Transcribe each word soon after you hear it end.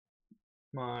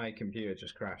My computer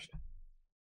just crashed.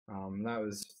 That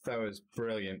was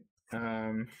brilliant.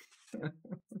 Oh,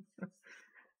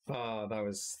 that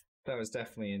was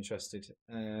definitely interested.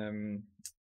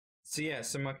 So yeah,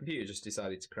 so my computer just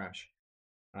decided to crash.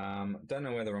 Don't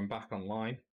know whether I'm back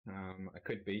online. I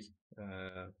could be.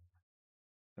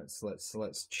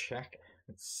 Let's check.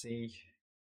 Let's see.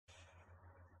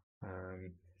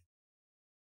 Um,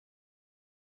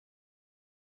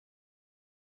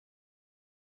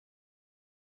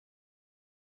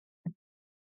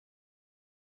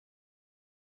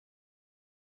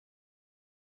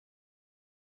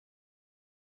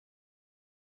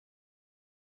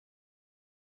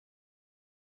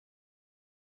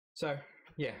 so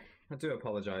yeah, I do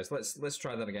apologize. Let's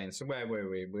try that again. So where were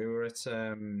we? We were at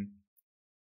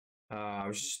I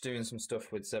was just doing some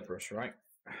stuff with ZBrush, right?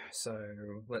 So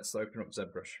let's open up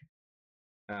ZBrush.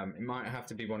 It might have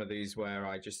to be one of these where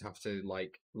I just have to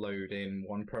like load in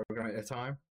one program at a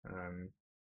time,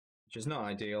 which is not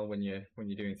ideal when you're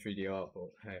doing 3D art. But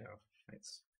hey,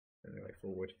 it's the only way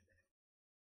forward.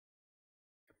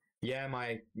 Yeah,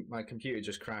 my computer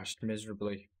just crashed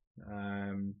miserably.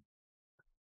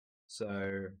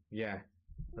 So yeah,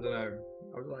 I don't know.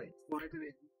 I was like, why did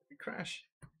it crash?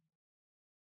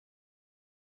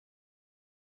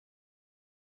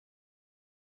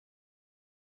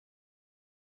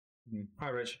 Hi,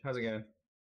 Rich. How's it going?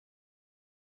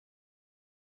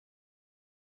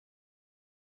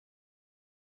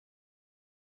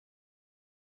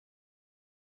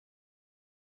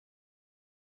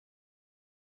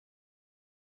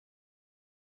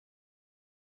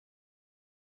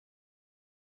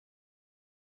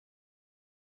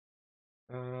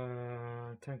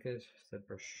 Tankers,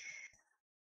 ZBrush.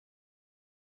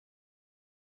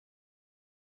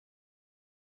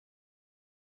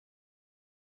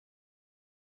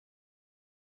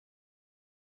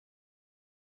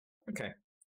 Okay.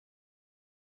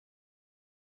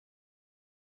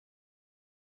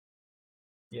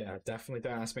 Yeah, definitely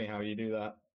don't ask me how you do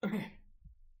that.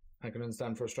 I can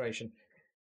understand frustration.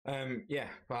 Yeah,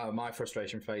 well, my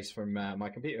frustration face from my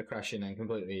computer crashing and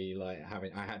completely like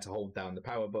having I had to hold down the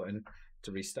power button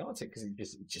to restart it because it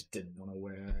just didn't want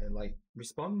to like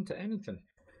respond to anything.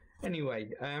 Anyway,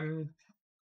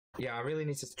 yeah, I really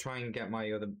need to try and get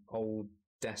my other old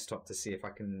desktop to see if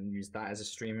I can use that as a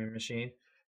streaming machine.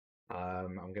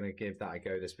 I'm gonna give that a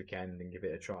go this weekend and give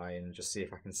it a try and just see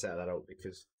if I can set that up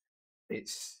because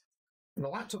it's the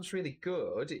laptop's really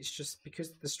good. It's just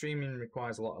because the streaming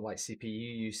requires a lot of like CPU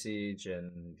usage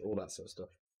and all that sort of stuff.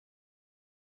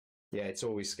 Yeah, it's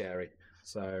always scary.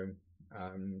 So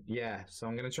yeah, so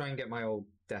I'm gonna try and get my old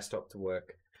desktop to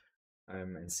work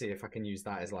and see if I can use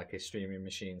that as like a streaming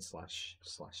machine slash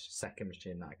second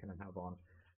machine that I can have on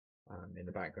in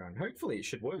the background. Hopefully, it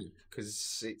should work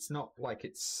because it's not like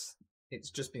it's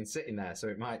just been sitting there, so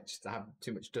it might just have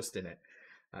too much dust in it.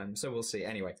 So we'll see.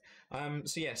 Anyway,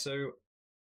 so yeah, so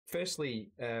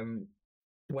firstly,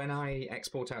 when I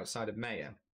export outside of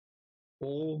Maya,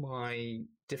 all my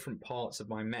different parts of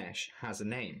my mesh has a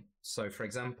name. So, for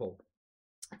example,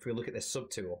 if we look at this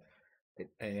subtool,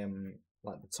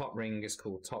 like the top ring is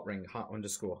called top ring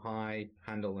underscore high,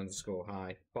 handle underscore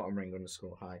high, bottom ring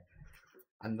underscore high,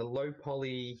 and the low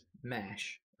poly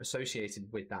mesh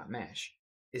associated with that mesh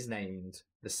is named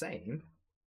the same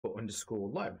but underscore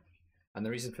low. And the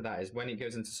reason for that is when it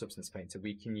goes into Substance Painter,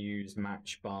 we can use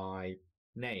match by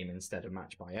name instead of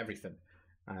match by everything.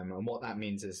 And what that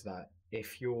means is that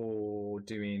if you're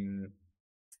doing,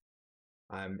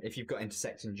 if you've got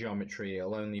intersecting geometry,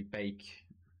 it'll only bake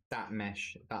that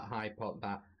mesh, that high part,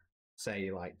 that say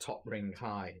like top ring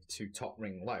high to top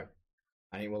ring low.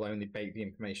 And it will only bake the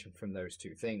information from those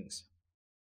two things.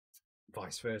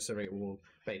 Vice versa, it will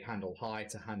bake handle high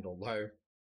to handle low,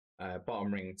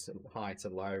 bottom ring to high to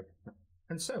low,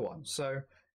 and so on. So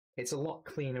it's a lot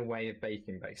cleaner way of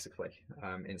baking, basically,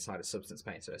 inside a Substance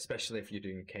Painter, especially if you're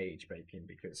doing cage baking,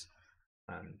 because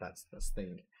that's the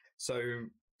thing. So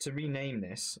to rename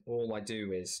this, all I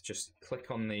do is just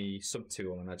click on the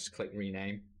subtool and I just click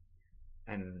rename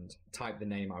and type the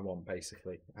name I want,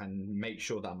 basically, and make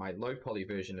sure that my low poly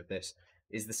version of this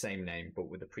is the same name, but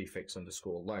with a prefix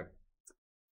underscore low.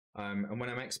 And when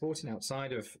I'm exporting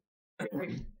outside of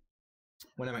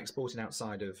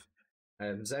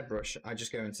ZBrush, I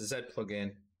just go into Z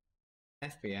plugin,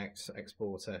 FBX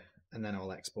exporter, and then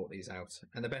I'll export these out.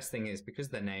 And the best thing is because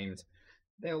they're named,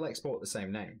 they'll export the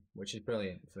same name, which is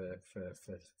brilliant for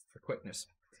quickness.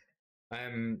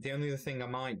 The only other thing I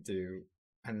might do,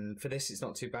 and for this it's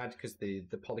not too bad because the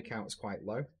poly count is quite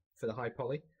low for the high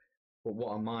poly. But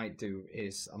what I might do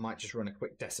is I might just run a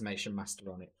quick decimation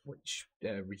master on it, which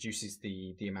reduces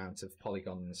the amount of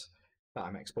polygons that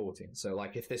I'm exporting. So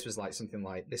like if this was like something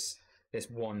like this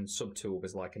one subtool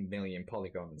was like 1,000,000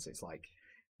 polygons, it's like,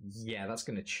 yeah, that's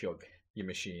going to chug your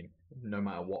machine no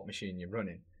matter what machine you're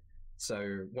running.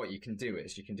 So what you can do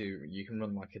is you can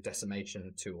run like a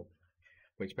decimation tool,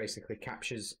 which basically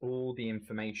captures all the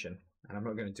information. And I'm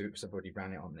not going to do it because I've already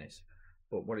ran it on this.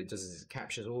 But what it does is it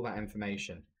captures all that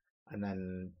information and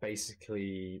then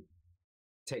basically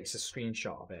takes a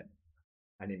screenshot of it.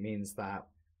 And it means that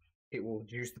it will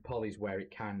use the polys where it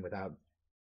can without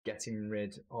getting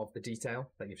rid of the detail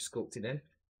that you've sculpted in.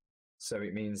 So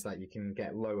it means that you can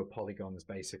get lower polygons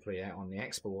basically on the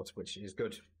export, which is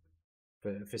good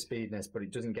for speediness, but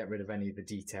it doesn't get rid of any of the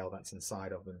detail that's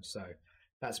inside of them. So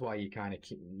that's why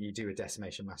you do a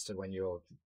decimation master when you're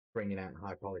bringing out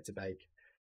high poly to bake.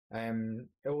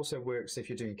 It also works if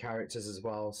you're doing characters as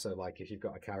well. So like if you've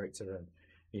got a character and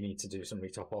you need to do some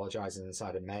retopologizing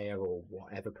inside a Maya or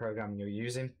whatever program you're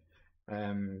using,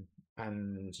 and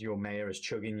your Maya is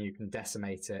chugging, you can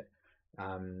decimate it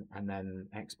and then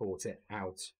export it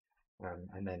out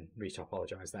and then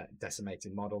retopologize that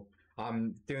decimated model.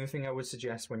 The only thing I would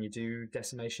suggest when you do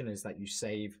decimation is that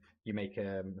you make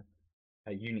a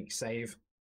unique save,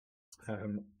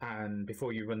 and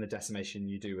before you run the decimation,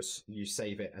 you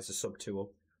save it as a subtool,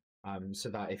 so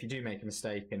that if you do make a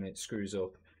mistake and it screws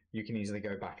up, you can easily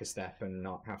go back a step and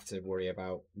not have to worry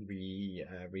about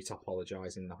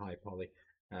retopologizing the high poly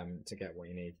to get what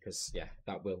you need. Because yeah,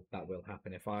 that will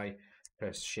happen. If I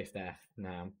press Shift F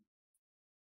now,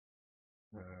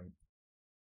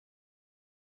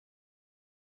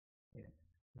 yeah,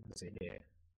 let's see here.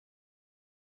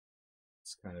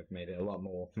 It's kind of made it a lot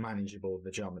more manageable,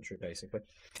 the geometry basically.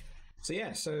 So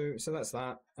yeah, so that's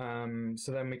that.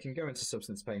 So then we can go into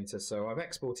Substance Painter. So I've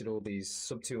exported all these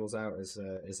subtools out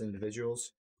as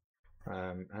individuals,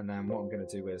 and then what I'm going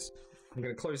to do is I'm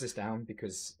going to close this down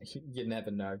because you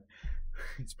never know.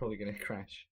 It's probably going to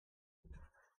crash.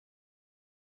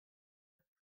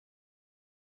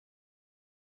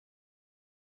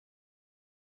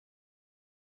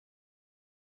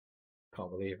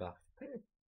 Can't believe that.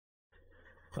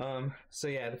 So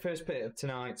yeah, the first bit of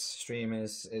tonight's stream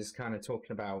is kind of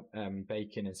talking about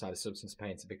baking inside of Substance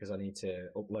Painter, because I need to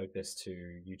upload this to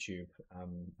YouTube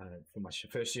for my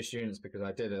first year students, because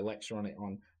I did a lecture on it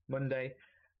on Monday,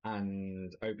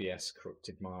 and OBS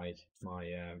corrupted my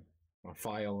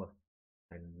file,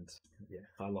 and yeah,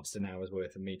 I lost an hour's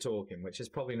worth of me talking, which is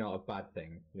probably not a bad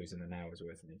thing, losing an hour's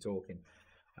worth of me talking,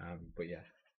 but yeah,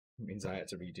 it means I had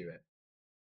to redo it.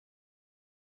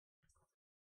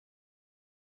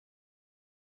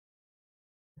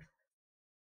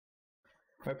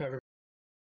 Hope everybody.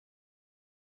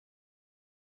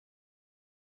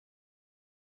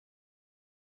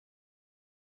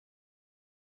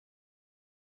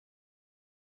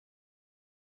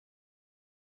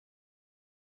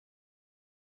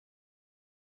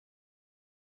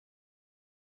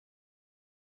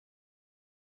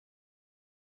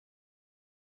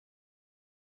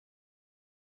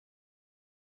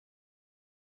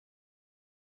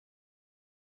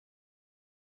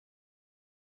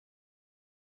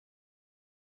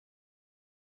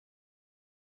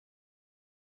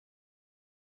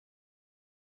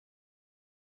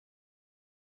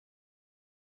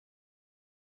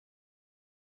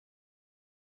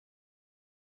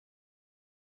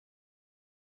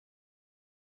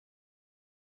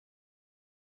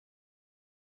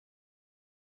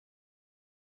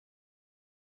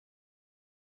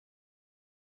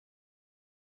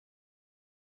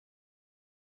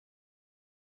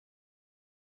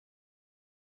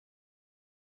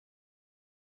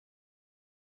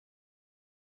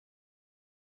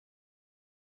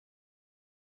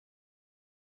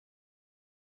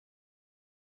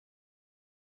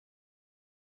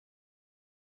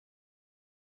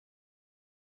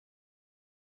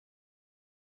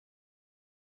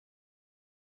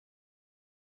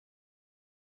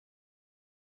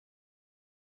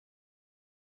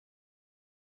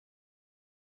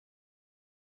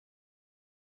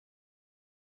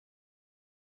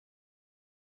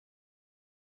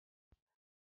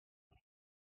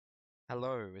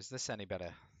 Hello, is this any better?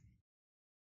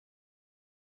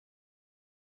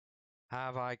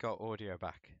 Have I got audio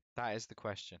back? That is the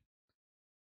question.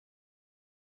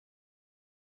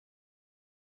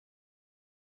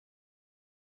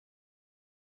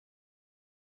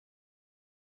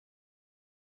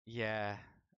 Yeah,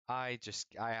 I'm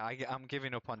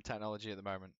giving up on technology at the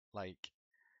moment. Like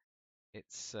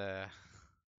it's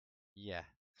yeah.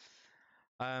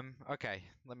 Okay,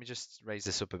 let me just raise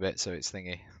this up a bit so it's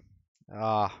thingy.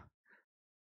 Ah.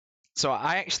 So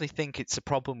I actually think it's a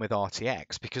problem with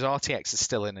RTX because RTX is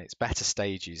still in its better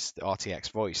stages, the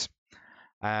RTX voice.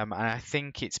 And I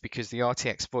think it's because the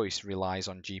RTX voice relies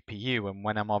on GPU, and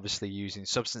when I'm obviously using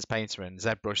Substance Painter and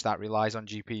ZBrush, that relies on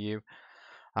GPU.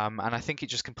 And I think it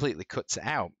just completely cuts it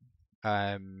out.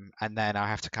 And then I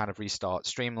have to kind of restart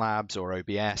Streamlabs or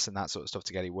OBS and that sort of stuff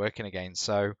to get it working again.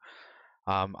 So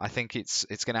I think it's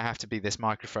going to have to be this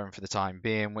microphone for the time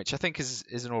being, which I think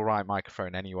is an all right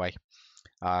microphone anyway.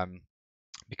 Um,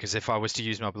 because if I was to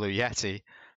use my Blue Yeti,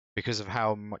 because of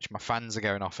how much my fans are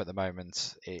going off at the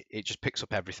moment, it just picks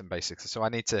up everything basically. So I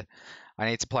need to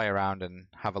play around and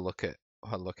have a look at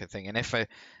thing. And if I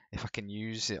can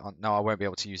use it on, no, I won't be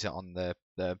able to use it on the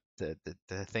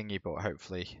thingy, but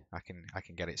hopefully I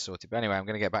can get it sorted. But anyway, I'm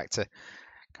going to get back to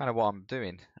kind of what I'm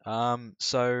doing.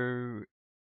 So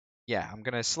yeah, I'm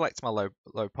going to select my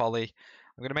low poly.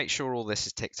 I'm going to make sure all this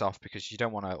is ticked off because you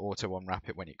don't want to auto unwrap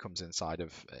it when it comes inside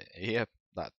of here.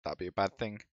 That'd be a bad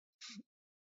thing.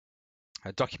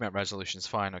 Document resolution is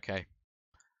fine, okay.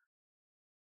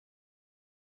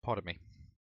 Pardon me.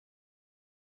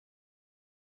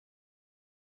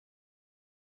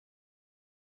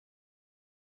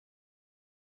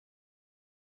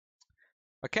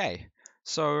 Okay,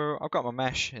 so I've got my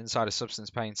mesh inside a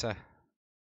Substance Painter.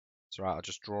 It's all right, I'll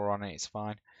just draw on it, it's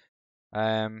fine.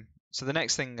 So the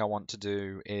next thing I want to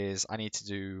do is I need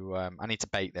to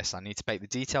bake this. I need to bake the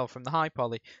detail from the high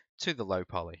poly to the low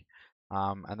poly.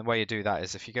 And the way you do that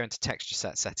is if you go into texture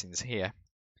set settings here,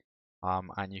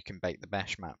 and you can bake the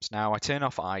mesh maps. Now I turn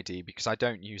off ID because I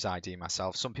don't use ID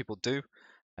myself. Some people do,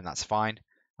 and that's fine.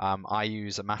 I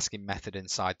use a masking method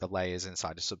inside the layers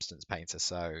inside a Substance Painter,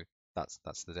 so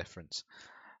that's the difference.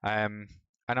 And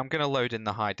I'm going to load in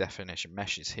the high definition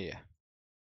meshes here.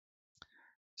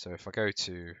 So if I go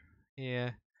to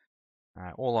here,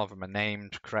 all of them are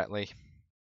named correctly.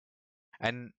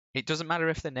 And it doesn't matter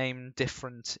if they're named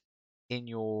different in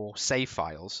your save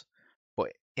files,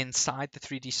 but inside the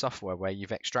 3D software where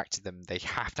you've extracted them, they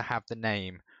have to have the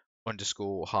name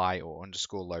underscore high or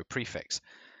underscore low prefix.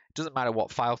 It doesn't matter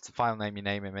what file name you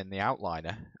name them in the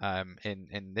outliner.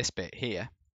 In this bit here,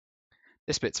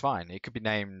 this bit's fine. It could be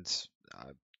named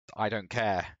I don't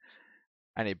care,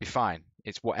 and it'd be fine.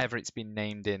 It's whatever it's been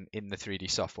named in the 3D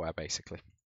software basically.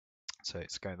 So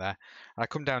it's going there. And I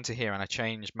come down to here and I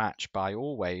change match by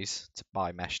always to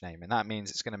by mesh name, and that means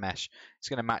it's going to mesh. It's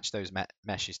going to match those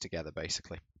meshes together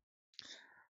basically.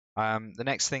 The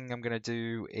next thing I'm going to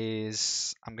do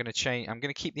is I'm going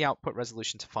to keep the output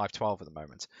resolution to 512 at the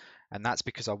moment, and that's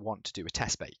because I want to do a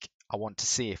test bake. I want to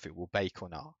see if it will bake or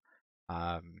not.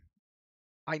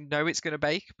 I know it's going to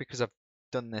bake because I've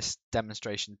done this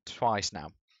demonstration twice now.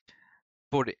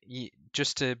 But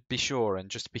just to be sure and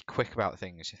just to be quick about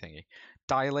things, you thingy,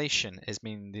 dilation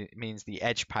means the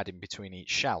edge padding between each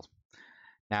shell.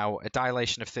 Now, a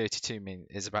dilation of 32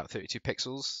 is about 32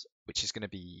 pixels, which is going to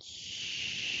be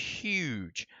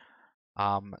huge.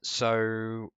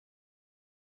 So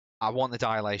I want the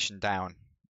dilation down.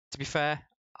 To be fair,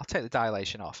 I'll take the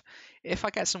dilation off. If I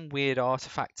get some weird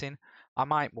artifacting, I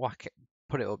might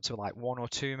put it up to like 1 or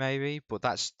 2 maybe, but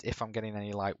that's if I'm getting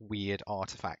any like weird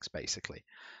artifacts basically.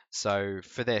 So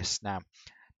for this now,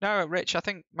 no, Rich, I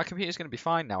think my computer's going to be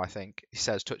fine now. I think he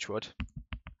says, touchwood.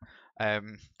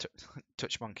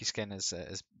 Touch monkey skin as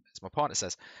my partner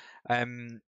says. I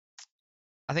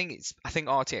think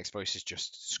RTX voice is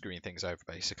just screwing things over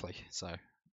basically. So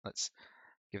let's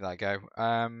give that a go.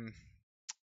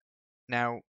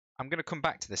 Now I'm going to come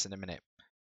back to this in a minute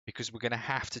because we're going to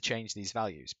have to change these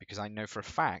values because I know for a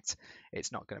fact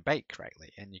it's not going to bake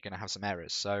correctly and you're going to have some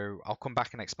errors. So I'll come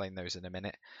back and explain those in a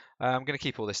minute. I'm going to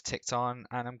keep all this ticked on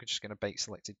and I'm just going to bake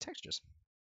selected textures.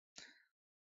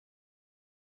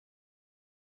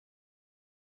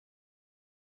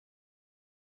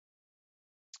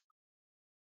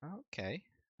 Okay,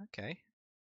 okay.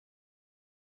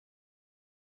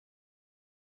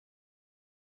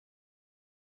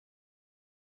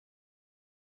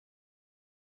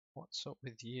 What's up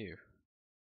with you?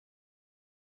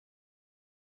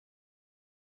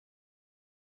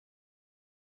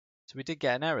 So we did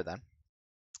get an error then.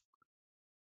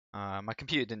 My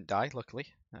computer didn't die, luckily,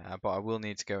 but I will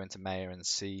need to go into Maya and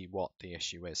see what the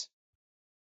issue is.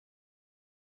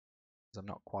 Because I'm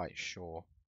not quite sure.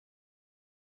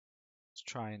 Let's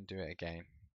try and do it again.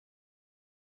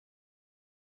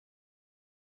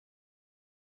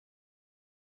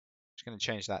 Just going to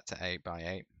change that to 8 by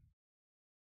 8.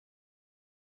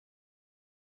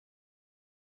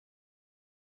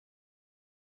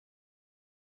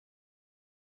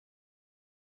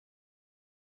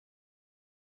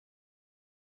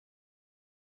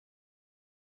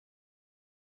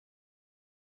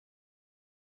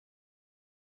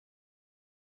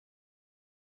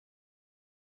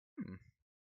 Hmm,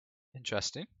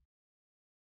 Interesting.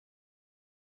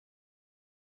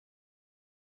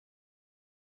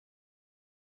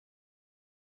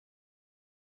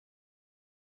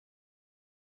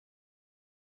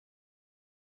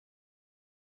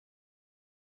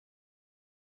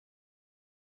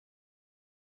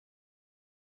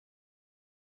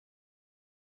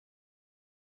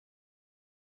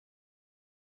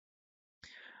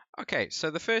 Okay, so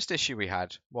the first issue we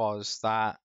had was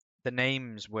that the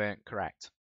names weren't correct.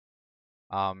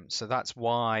 So that's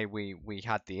why we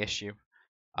had the issue.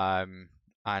 Um,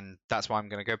 and that's why I'm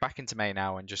going to go back into May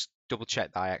now and just double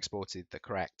check that I exported the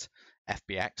correct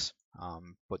FBX.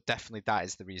 But definitely that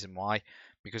is the reason why,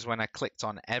 because when I clicked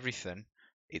on everything,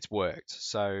 it's worked.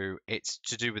 So it's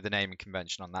to do with the naming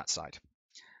convention on that side.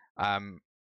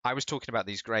 I was talking about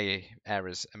these grey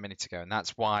errors a minute ago, and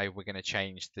that's why we're going to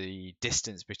change the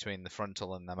distance between the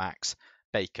frontal and the max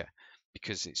baker,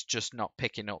 because it's just not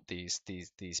picking up these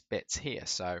bits here.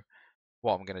 So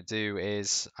what I'm going to do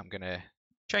is I'm going to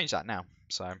change that now.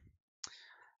 So,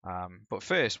 but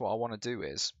first, what I want to do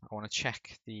is I want to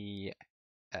check the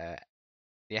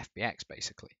FBX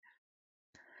basically,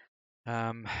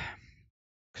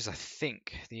 because I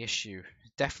think the issue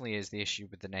definitely is the issue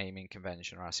with the naming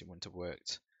convention, or else it wouldn't have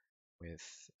worked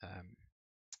with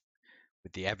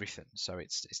the everything. So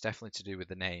it's definitely to do with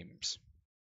the names.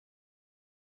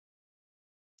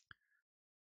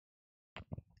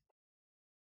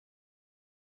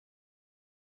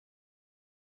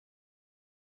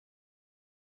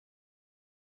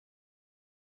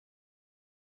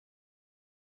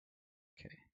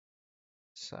 Okay,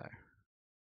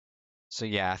 so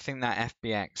yeah, I think that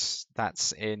FBX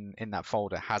that's in that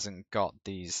folder hasn't got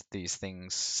these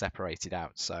things separated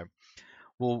out. So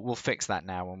we'll fix that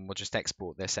now, and we'll just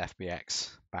export this FBX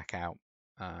back out.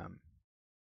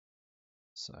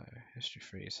 So history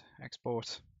freeze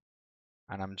export,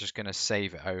 and I'm just going to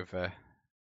save it over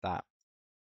that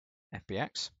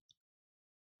FBX.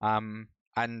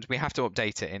 And we have to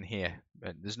update it in here.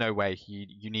 There's no way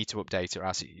you need to update it, or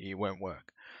else it won't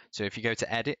work. So if you go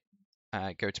to edit,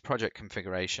 go to project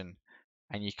configuration,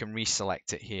 and you can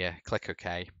reselect it here. Click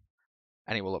OK,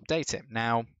 and it will update it.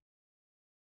 Now,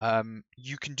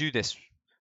 you can do this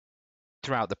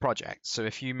throughout the project. So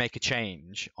if you make a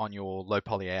change on your low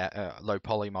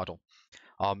poly model,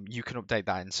 you can update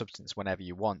that in Substance whenever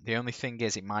you want. The only thing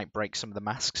is it might break some of the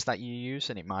masks that you use,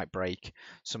 and it might break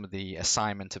some of the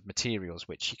assignment of materials,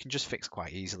 which you can just fix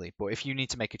quite easily. But if you need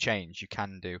to make a change, you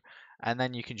can do, and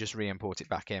then you can just re-import it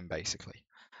back in, basically.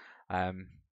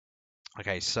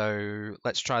 Okay, so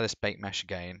let's try this bake mesh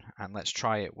again, and let's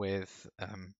try it with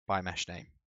by mesh name.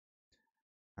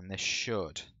 And this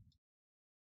should,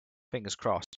 fingers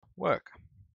crossed, work.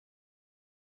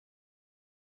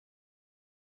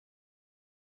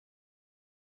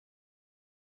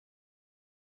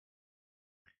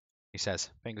 He says,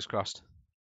 fingers crossed.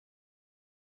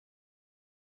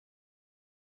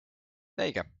 There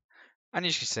you go. And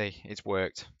as you can see, it's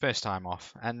worked first time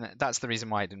off. And that's the reason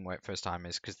why it didn't work first time,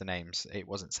 is because the names, it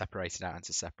wasn't separated out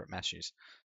into separate meshes.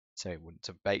 So it wouldn't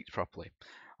have baked properly.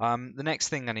 The next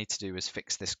thing I need to do is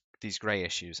fix these gray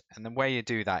issues. And the way you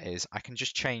do that is I can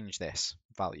just change this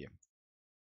value.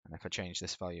 And if I change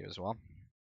this value as well,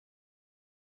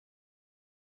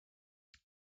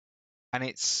 and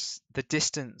it's the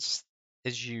distance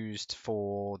is used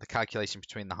for the calculation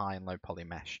between the high and low poly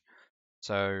mesh.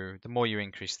 So the more you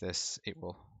increase this, it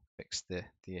will fix the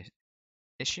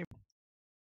issue.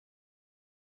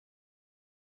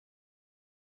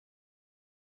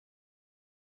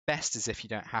 Best is if you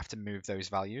don't have to move those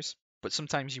values, but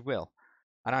sometimes you will.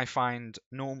 And I find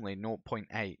normally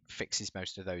 0.8 fixes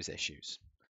most of those issues.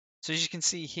 So as you can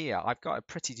see here, I've got a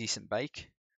pretty decent bake.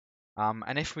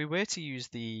 And if we were to use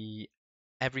the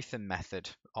everything method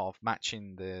of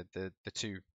matching the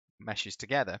two meshes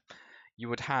together, you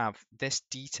would have this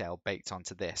detail baked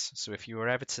onto this. So if you were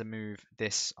ever to move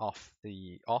this off,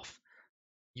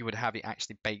 you would have it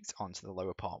actually baked onto the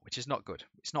lower part, which is not good.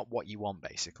 It's not what you want,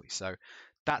 basically. So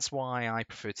that's why I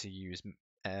prefer to use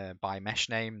by mesh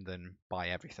name than by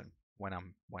everything when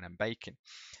I'm baking.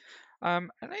 And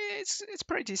it's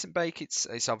pretty decent bake.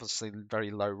 It's obviously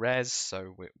very low res,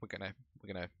 so we're gonna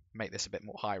make this a bit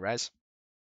more high res.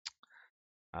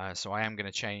 So I am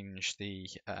going to change the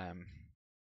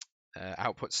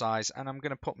output size, and I'm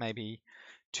going to put maybe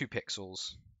 2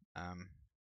 pixels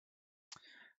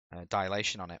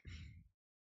dilation on it.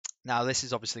 Now this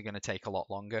is obviously going to take a lot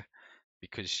longer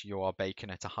because you are baking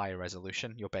at a higher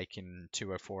resolution. You're baking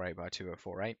 2048 by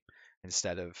 2048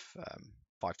 instead of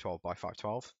 512 by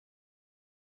 512.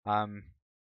 And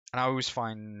I always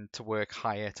find to work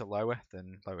higher to lower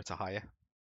than lower to higher.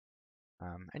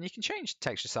 And you can change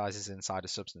texture sizes inside a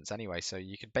substance anyway, so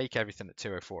you could bake everything at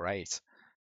 2048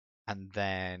 and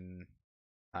then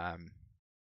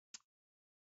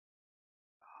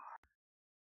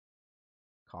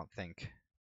can't think.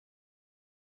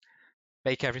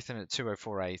 Bake everything at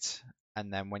 2048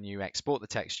 and then when you export the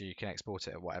texture you can export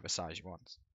it at whatever size you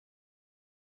want.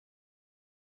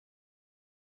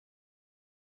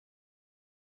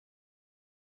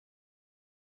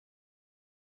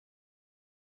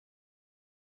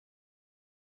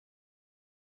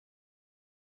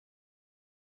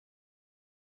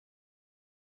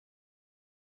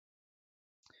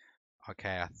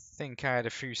 Okay, I think I had a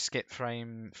few skip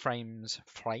frames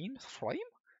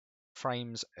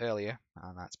earlier,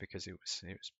 and that's because it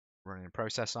was running a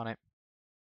process on it.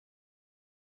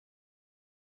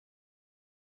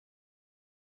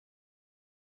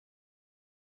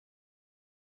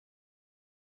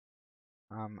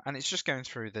 And it's just going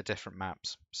through the different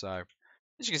maps. So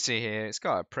as you can see here, it's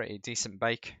got a pretty decent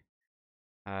bake.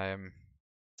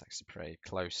 It's actually pretty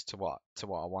close to what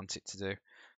I want it to do.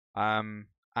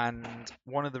 And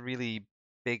one of the really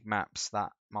big maps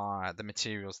that the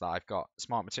materials that I've got,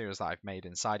 smart materials that I've made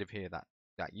inside of here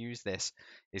that use this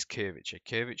is curvature.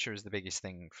 Curvature is the biggest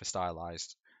thing for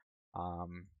stylized,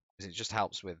 because it just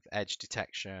helps with edge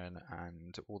detection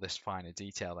and all this finer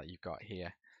detail that you've got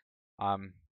here.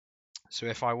 So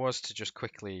if I was to just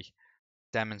quickly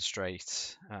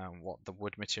demonstrate what the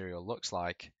wood material looks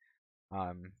like,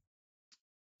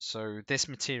 so this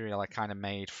material I kind of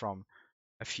made from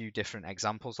a few different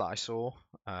examples that I saw.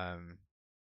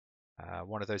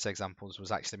 One of those examples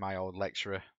was actually my old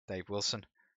lecturer, Dave Wilson.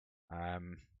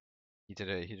 He did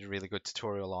a really good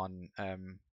tutorial on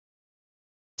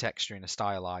texturing a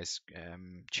stylized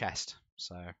chest,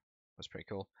 so that's pretty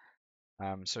cool.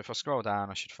 So if I scroll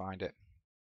down, I should find it.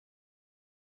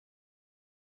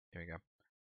 Here we go.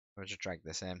 I'll just drag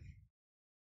this in.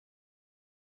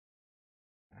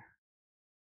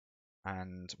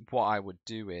 And what I would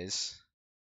do is,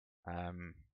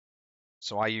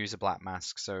 so I use a black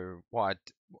mask. So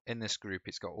in this group,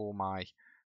 it's got all my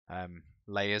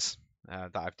layers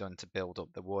that I've done to build up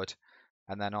the wood.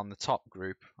 And then on the top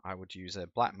group, I would use a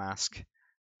black mask,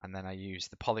 and then I use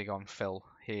the polygon fill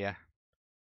here,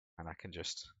 and I can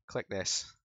just click this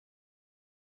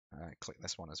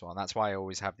one as well. And that's why I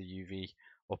always have the UV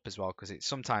up as well, because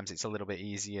sometimes it's a little bit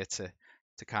easier to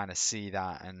kind of see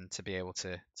that and to be able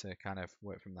to kind of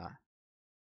work from that.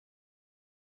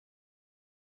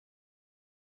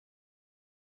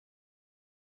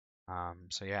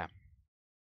 So yeah,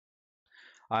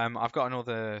 I've got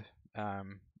another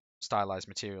stylized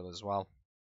material as well,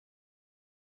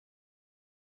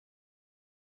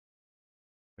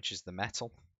 which is the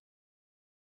metal.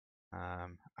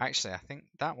 Actually, I think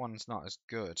that one's not as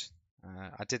good.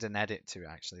 I did an edit to it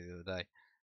actually the other day.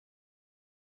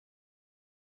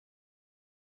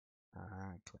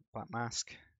 Click black mask.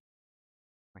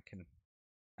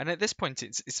 And at this point,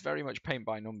 it's very much paint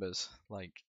by numbers.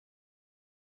 Like,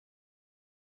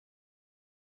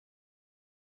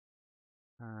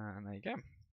 and there you go.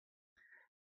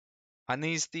 And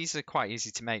these are quite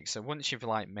easy to make. So once you've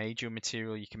like made your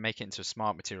material, you can make it into a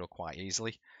smart material quite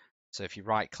easily. So if you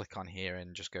right click on here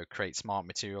and just go create smart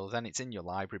material, then it's in your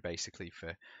library basically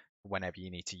for whenever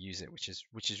you need to use it, which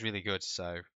is really good.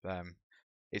 So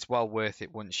it's well worth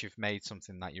it once you've made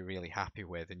something that you're really happy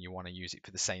with and you want to use it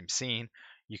for the same scene.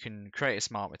 You can create a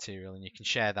smart material and you can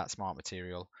share that smart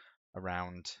material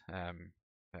around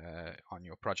on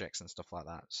your projects and stuff like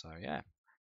that. So yeah.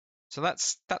 So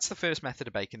that's the first method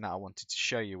of baking that I wanted to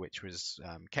show you, which was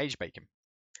cage baking.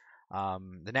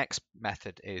 The next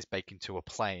method is baking to a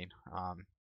plane.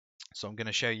 So I'm going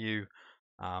to show you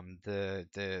the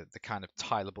kind of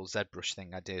tileable ZBrush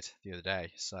thing I did the other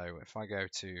day. So if I go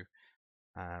to,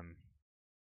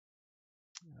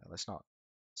 let's not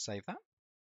save that.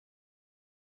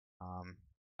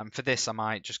 And for this, I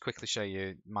might just quickly show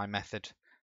you my method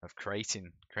of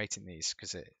creating these,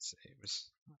 because I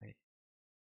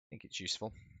think it's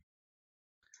useful.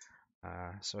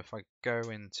 So if I go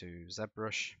into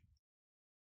ZBrush,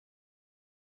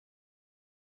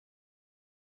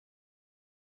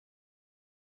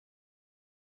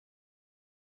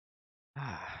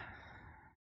 I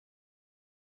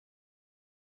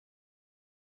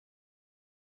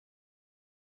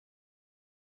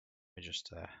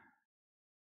just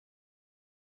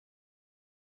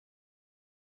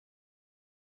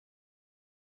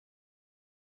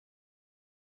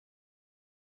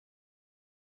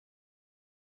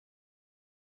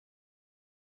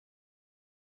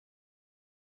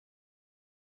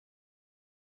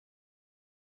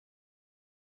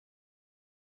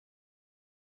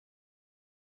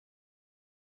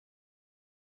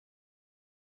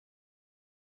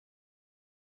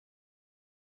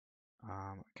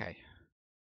Okay.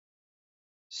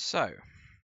 So,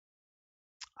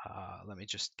 let me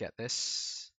just get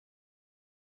this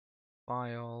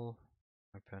file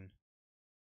open.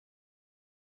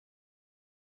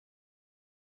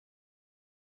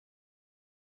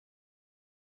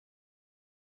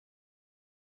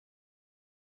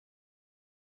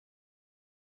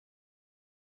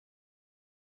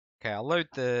 Okay, I'll load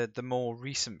the more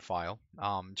recent file,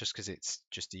 just because it's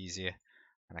just easier,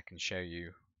 and I can show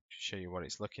you what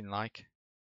it's looking like.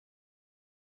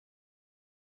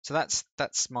 So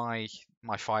that's my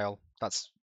file.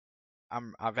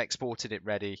 I've exported it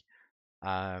ready.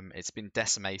 It's been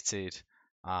decimated,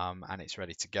 and it's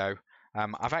ready to go.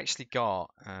 I've actually got,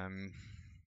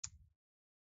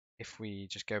 if we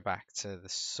just go back to the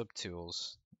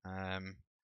subtools,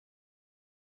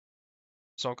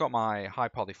 so I've got my high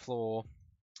poly floor.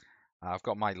 I've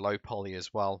got my low poly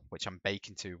as well, which I'm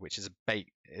baking to, which is a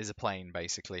plane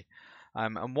basically.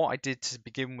 And what I did to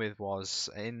begin with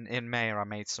was in Maya I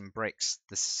made some bricks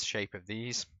the shape of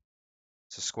these,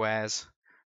 so squares.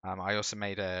 I also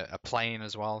made a plane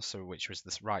as well, so which was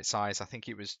the right size. I think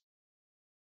it was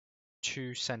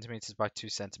 2 centimeters by 2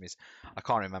 centimeters. I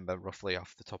can't remember roughly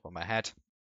off the top of my head.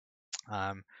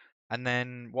 And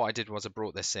then what I did was I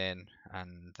brought this in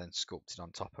and then sculpted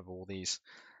on top of all these.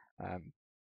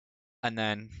 And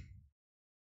then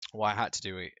what I had to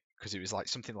do it because it was like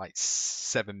something like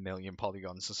 7 million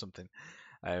polygons or something.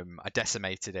 I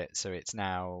decimated it, so it's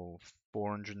now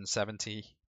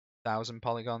 470,000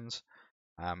 polygons.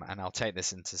 And I'll take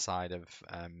this inside of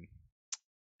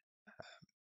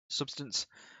Substance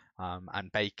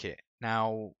and bake it.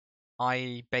 Now,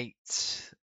 I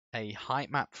baked a height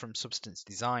map from Substance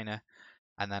Designer,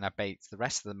 and then I baked the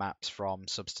rest of the maps from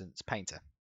Substance Painter.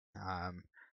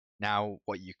 Now,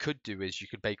 what you could do is you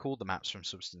could bake all the maps from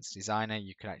Substance Designer.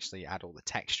 You could actually add all the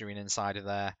texturing inside of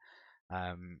there.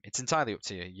 It's entirely up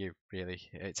to you, really.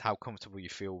 It's how comfortable you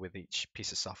feel with each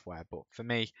piece of software. But for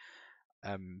me,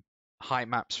 height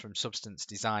maps from Substance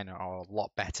Designer are a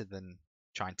lot better than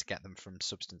trying to get them from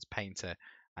Substance Painter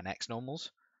and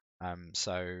Xnormals.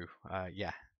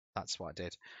 Yeah, that's what I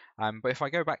did. But if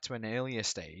I go back to an earlier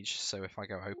stage, so if I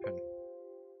go open,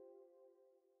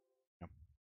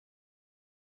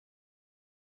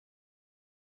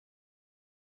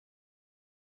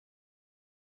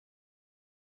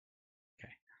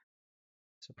 okay,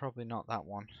 so probably not that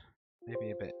one,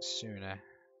 maybe a bit sooner.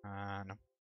 No.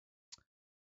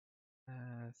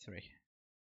 3.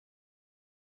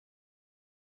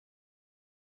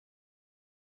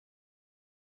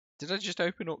 Did I just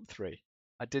open up 3?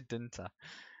 I did, didn't I?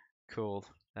 Cool.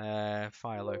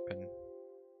 File open.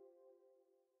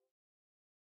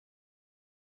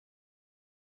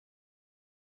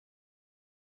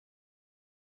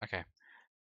 Okay.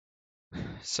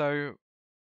 So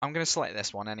I'm going to select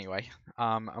this one anyway.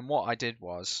 And what I did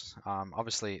was,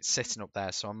 obviously it's sitting up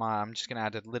there, so I'm just going to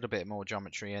add a little bit more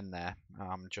geometry in there,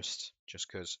 just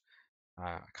because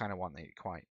I kind of want it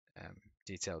quite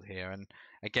detailed here. And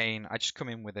again, I just come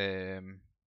in with a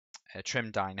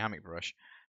trim dynamic brush,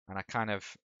 and I kind of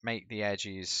make the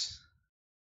edges,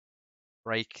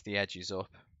 break the edges up.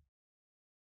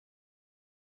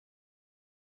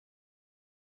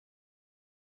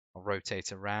 I'll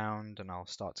rotate around and I'll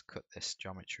start to cut this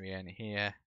geometry in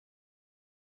here.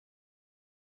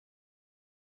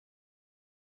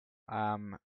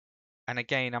 And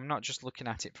again, I'm not just looking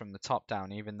at it from the top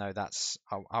down, even though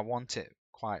I want it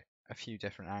quite a few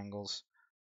different angles.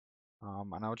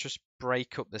 And I'll just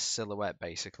break up the silhouette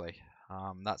basically.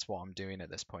 That's what I'm doing at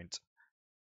this point.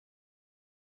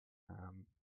 And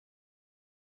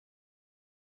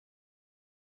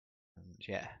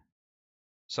yeah.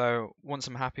 So once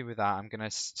I'm happy with that, I'm going to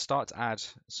start to add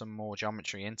some more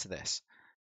geometry into this.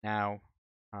 Now,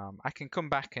 I can come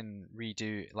back and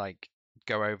redo, like,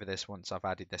 go over this once I've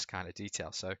added this kind of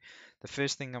detail. So the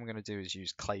first thing I'm going to do is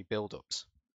use clay build-ups,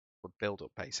 or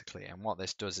build-up basically. And what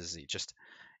this does is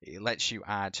it lets you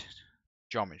add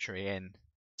geometry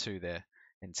into the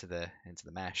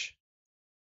mesh.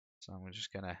 So I'm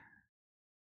just going to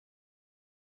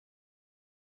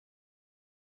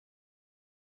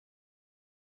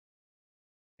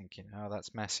thinking, oh,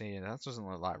 that's messy. That doesn't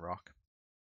look like rock.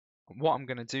 What I'm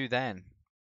going to do then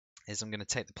is I'm going to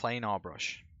take the planar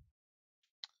brush,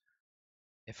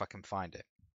 if I can find it.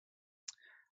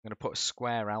 I'm going to put a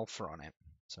square alpha on it,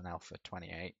 so an alpha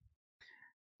 28.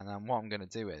 And then what I'm going to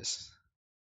do is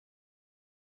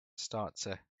start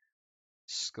to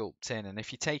sculpt in. And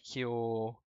if you take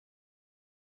your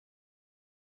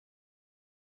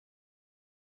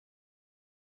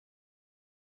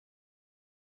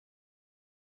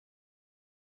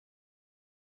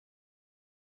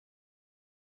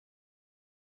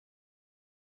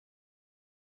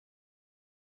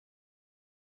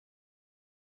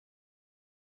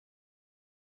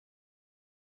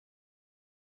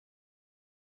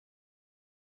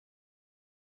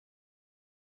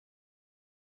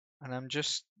And I'm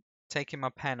just taking my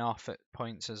pen off at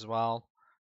points as well,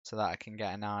 so that I can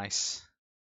get a nice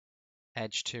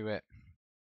edge to it.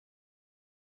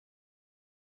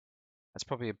 That's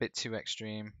probably a bit too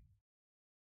extreme.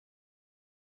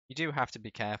 You do have to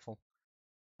be careful,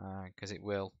 because it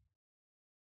will.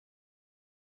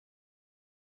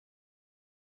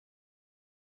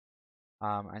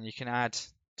 And you can add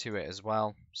to it as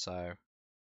well, so if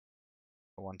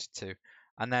I wanted to.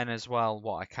 And then as well,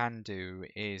 what I can do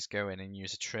is go in and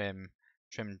use a trim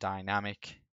dynamic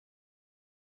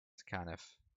to kind of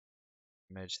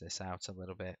merge this out a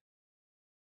little bit.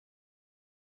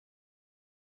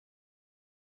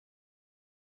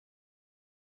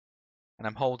 And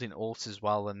I'm holding Alt as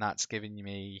well, and that's giving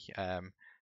me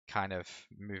kind of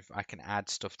move. I can add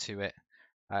stuff to it.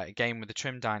 Again, with the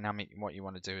trim dynamic, what you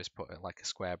want to do is put like a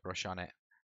square brush on it.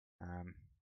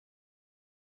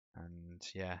 And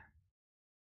yeah,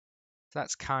 so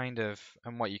that's kind of,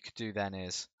 and what you could do then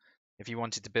is, if you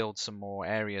wanted to build some more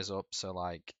areas up, so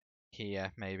like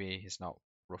here maybe is not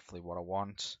roughly what I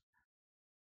want,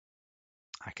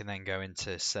 I can then go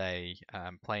into, say,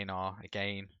 planar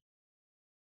again.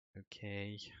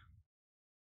 Okay,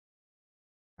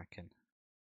 I can,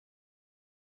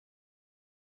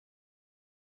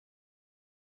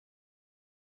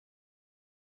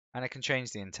 and I can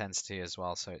change the intensity as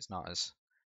well, so it's not as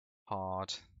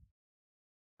hard.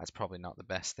 That's probably not the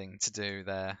best thing to do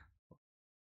there.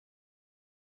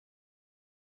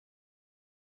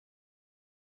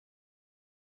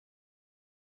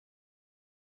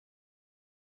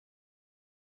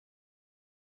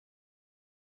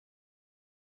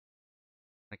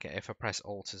 Okay, if I press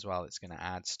Alt as well, it's going to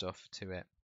add stuff to it.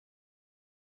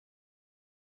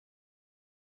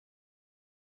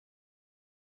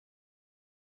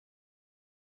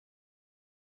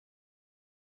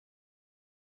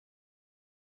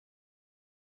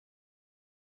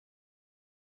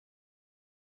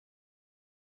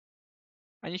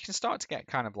 And you can start to get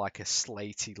kind of like a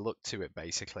slatey look to it,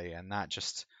 basically, and that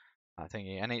just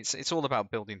thingy. And it's all about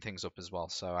building things up as well.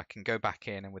 So I can go back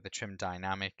in and with the trim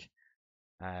dynamic,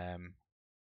 and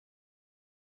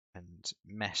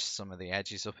mesh some of the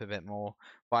edges up a bit more.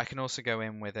 But I can also go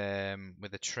in with a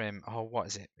trim. Oh, what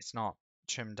is it? It's not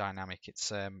trim dynamic.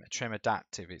 It's a trim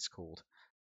adaptive. It's called.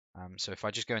 So if I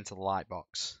just go into the light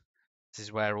box, this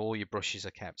is where all your brushes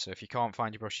are kept. So if you can't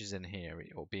find your brushes in here,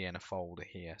 it will be in a folder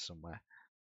here somewhere.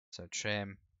 So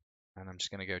trim, and I'm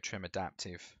just going to go trim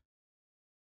adaptive.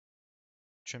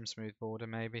 Trim smooth border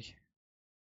maybe.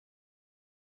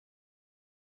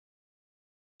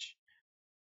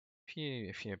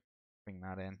 If you bring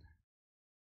that in,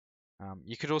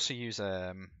 you could also use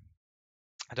I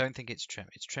don't think it's trim.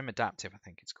 It's trim adaptive. I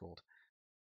think it's called.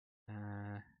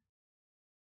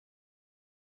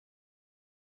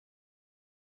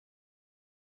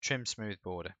 Trim smooth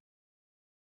border.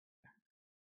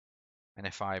 And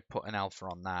if I put an alpha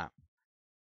on that,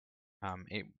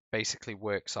 it basically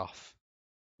works off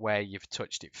where you've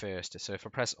touched it first. So if I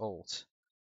press Alt,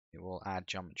 it will add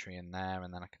geometry in there,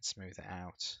 and then I can smooth it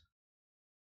out.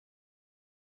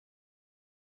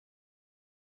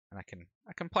 And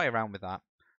I can play around with that,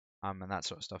 and that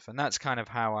sort of stuff. And that's kind of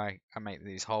how I make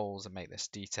these holes and make this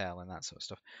detail and that sort of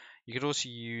stuff. You could also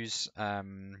use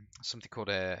something called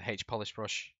a H polish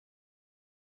brush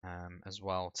as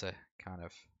well to kind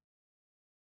of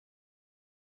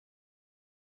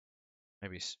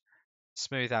maybe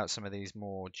smooth out some of these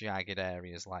more jagged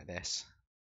areas like this.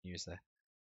 Use the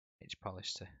H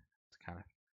polish to kind of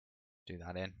do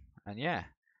that in. And yeah,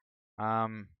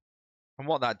 and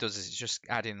what that does is it's just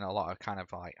adding a lot of kind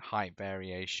of like height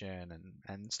variation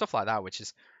and stuff like that, which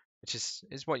is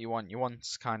what you want. You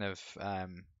want kind of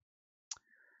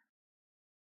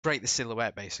break the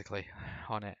silhouette basically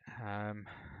on it. And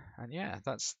yeah,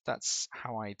 that's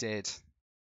how I did.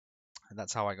 And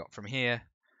that's how I got from here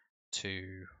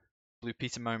to Blue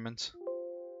Peter moment.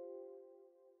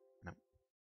 No.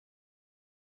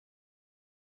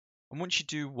 And once you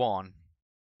do one,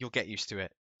 you'll get used to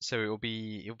it. So it'll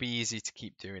be easy to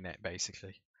keep doing it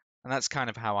basically. And that's kind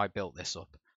of how I built this up.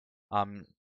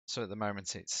 So at the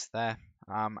moment it's there.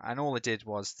 And all I did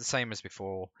was the same as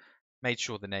before, made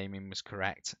sure the naming was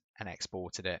correct and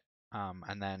exported it.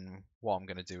 And then what I'm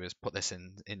going to do is put this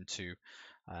into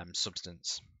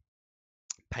Substance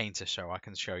Painter, so I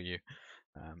can show you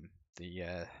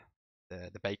the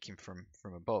baking from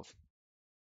above.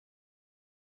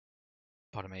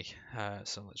 Pardon me.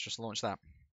 So let's just launch that.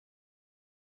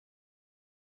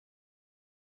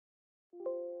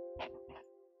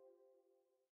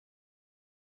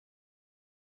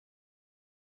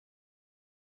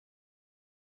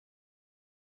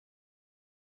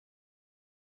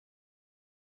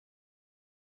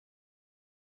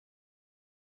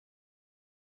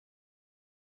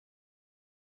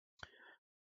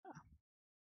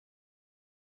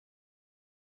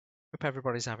 hope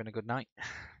everybody's having a good night.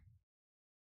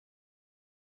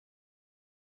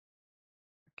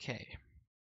 Okay.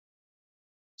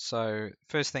 So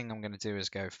first thing I'm going to do is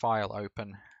go File,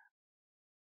 Open.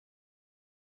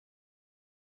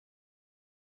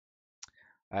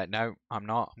 No, I'm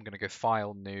not. I'm going to go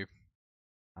File, New.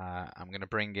 I'm going to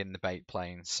bring in the bait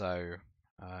plane. So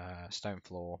stone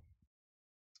floor.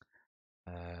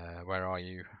 Where are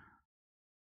you?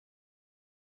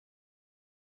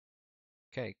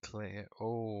 Okay, clear.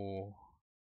 Oh,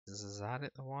 is that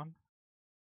it? The one?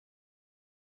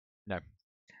 No.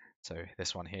 So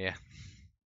this one here.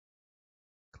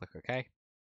 Click OK.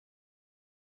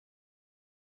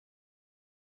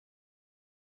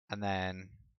 And then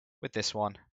with this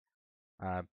one,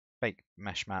 bake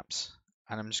mesh maps.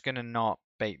 And I'm just going to not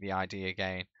bake the ID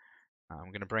again. I'm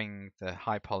going to bring the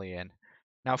high poly in.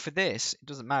 Now for this, it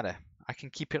doesn't matter. I can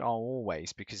keep it on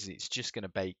always because it's just going to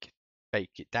bake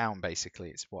it down. Basically,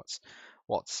 it's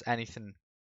what's anything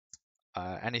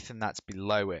that's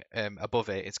below it, above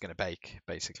it, it's going to bake.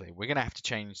 Basically, we're going to have to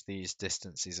change these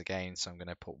distances again. So I'm going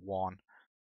to put 1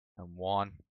 and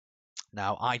 1.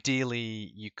 Now,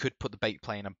 ideally, you could put the bake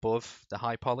plane above the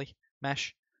high poly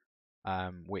mesh,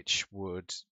 which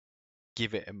would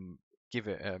give it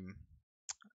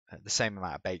the same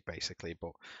amount of bake basically,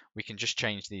 but we can just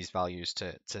change these values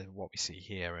to what we see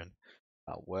here and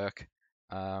that'll work.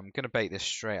 I'm going to bake this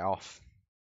straight off.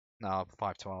 No,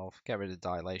 512, get rid of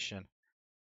dilation,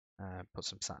 put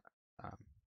some um,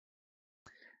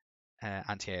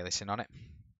 anti-aliasing on it.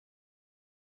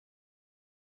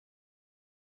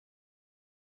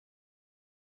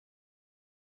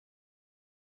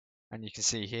 And you can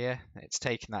see here it's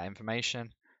taken that information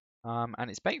and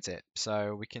it's baked it,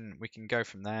 so we can go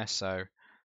from there. So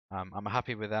I'm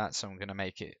happy with that, so I'm going to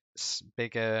make it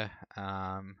bigger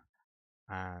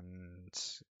and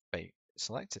bake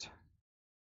selected.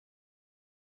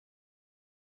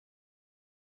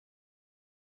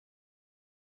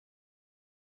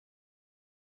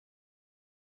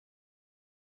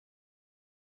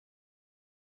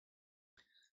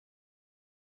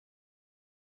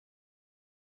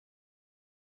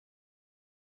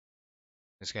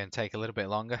 It's going to take a little bit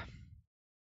longer.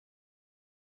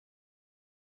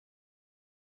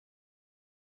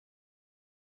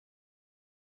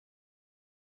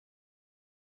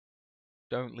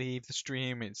 Don't leave the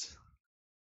stream.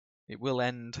 It will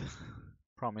end.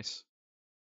 Promise.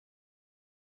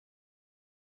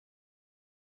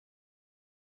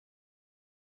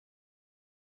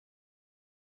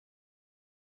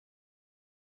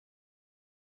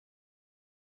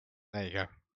 There you go.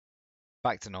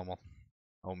 Back to normal.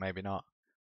 Or maybe not.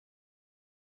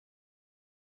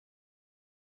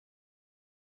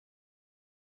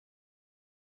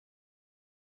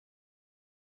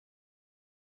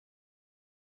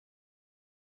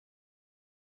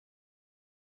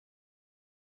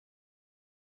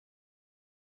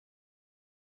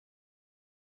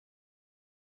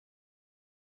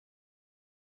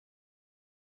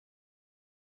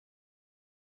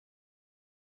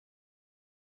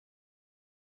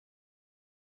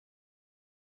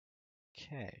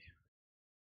 Okay.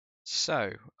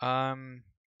 So,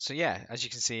 yeah, as you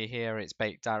can see here, it's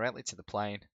baked directly to the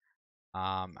plane,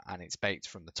 and it's baked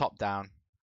from the top down.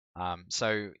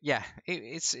 So yeah,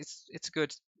 it's a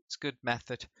good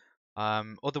method.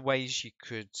 Other ways you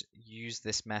could use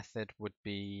this method would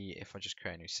be, if I just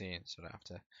create a new scene, so I don't have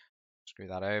to screw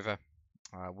that over,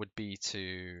 would be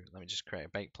to, let me just create a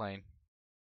bake plane.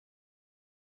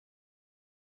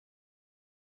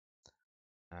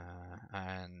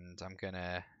 And I'm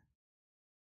gonna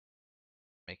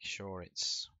make sure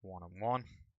it's 1 on 1.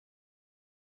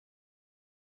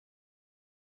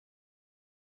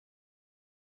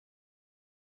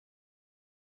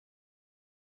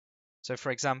 So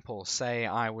for example, say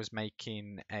I was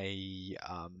making a,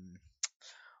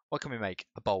 what can we make?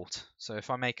 A bolt. So if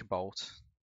I make a bolt,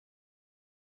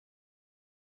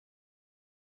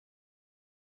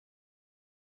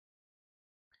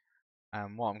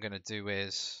 and what I'm going to do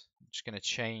is I'm just going to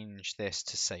change this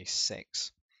to say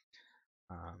 6.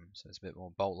 So it's a bit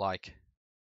more bolt-like.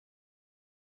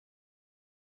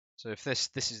 So if this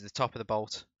is the top of the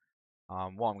bolt,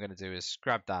 what I'm going to do is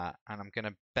grab that and I'm going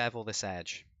to bevel this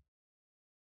edge.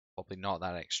 Probably not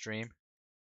that extreme.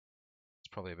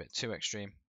 It's probably a bit too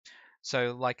extreme.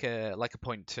 So like a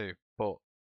 0.2, but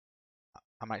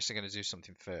I'm actually going to do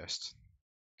something first,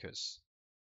 because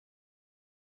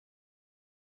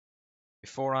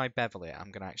before I bevel it,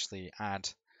 I'm going to actually add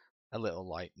a little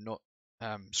like nut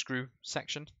screw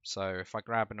section. So if I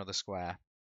grab another square,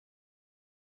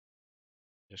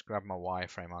 just grab my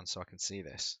wireframe on so I can see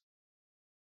this.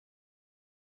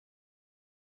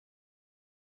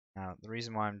 Now, the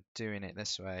reason why I'm doing it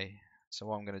this way, so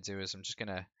what I'm going to do is I'm just going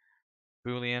to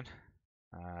Boolean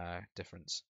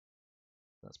difference.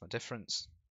 That's my difference.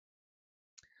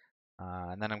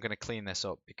 And then I'm going to clean this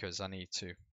up because I need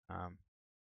to, for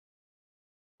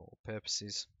all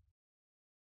purposes.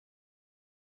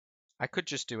 I could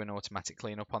just do an automatic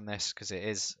cleanup on this because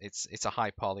it's a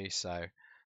high poly, so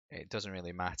it doesn't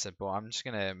really matter. But I'm just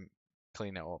going to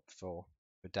clean it up for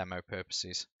demo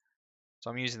purposes. So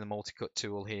I'm using the multi-cut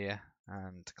tool here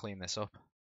and to clean this up.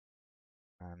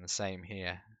 And the same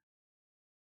here.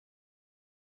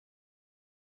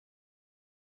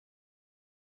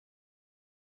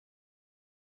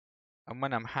 And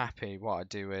when I'm happy, what I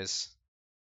do is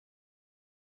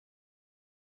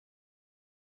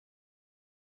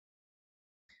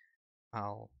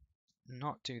I'll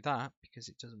not do that because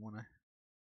it doesn't want to.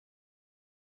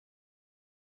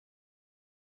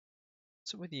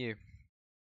 What's up with you?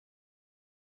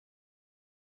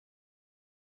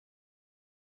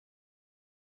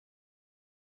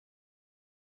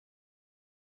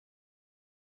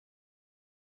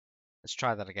 Let's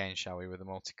try that again, shall we, with the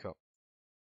multi-cut.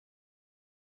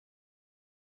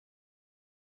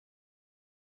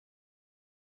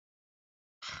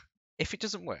 If it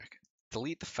doesn't work,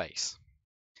 delete the face.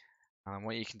 And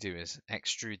what you can do is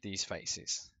extrude these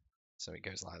faces. So it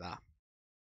goes like that.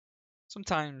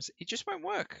 Sometimes it just won't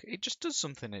work. It just does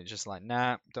something. It's just like,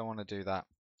 nah, don't want to do that.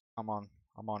 I'm on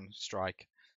strike.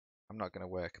 I'm not going to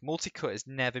work. Multi-cut has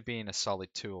never been a solid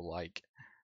tool. Like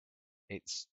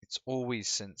it's always,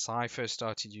 since I first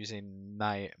started using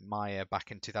Maya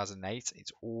back in 2008,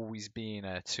 it's always been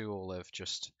a tool of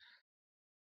just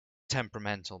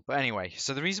temperamental. But anyway,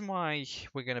 so the reason why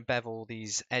we're going to bevel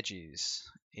these edges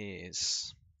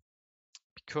is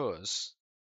because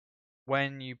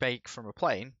when you bake from a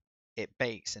plane, it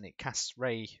bakes and it casts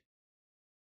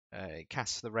it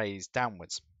casts the rays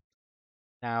downwards.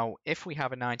 Now, if we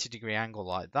have a 90-degree angle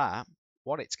like that,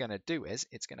 what it's going to do is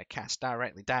it's going to cast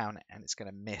directly down and it's going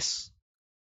to miss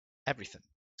everything.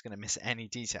 It's going to miss any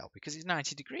detail because it's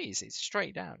 90 degrees. It's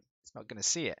straight down. It's not going to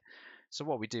see it. So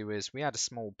what we do is we add a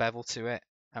small bevel to it,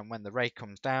 and when the ray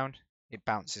comes down, it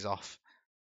bounces off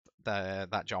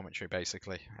that geometry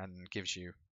basically and gives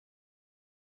you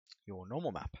your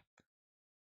normal map.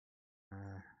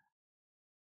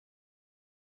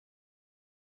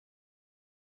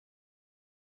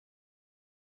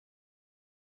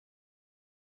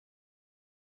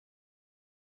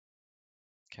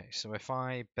 Okay, so if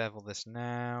I bevel this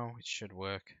now, it should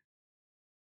work.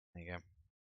 There you go.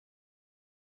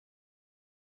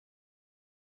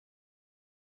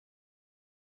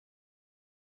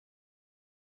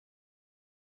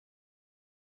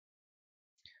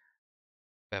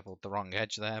 Beveled the wrong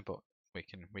edge there, but we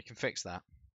can fix that.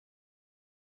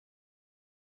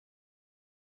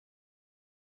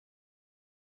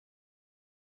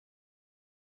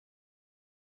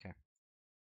 Okay.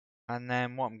 And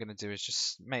then what I'm going to do is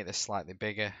just make this slightly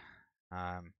bigger.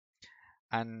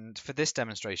 And for this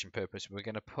demonstration purpose, we're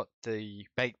going to put the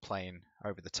bake plane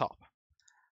over the top.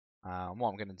 What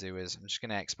I'm going to do is I'm just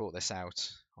going to export this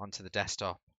out onto the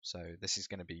desktop. So this is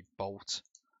going to be bolt.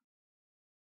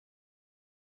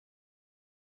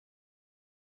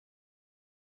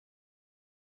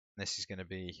 This is going to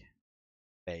be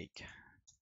bake.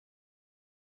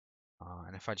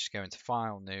 And if I just go into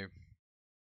File, New,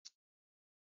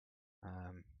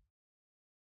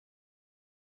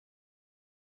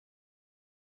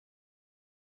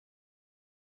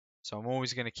 so I'm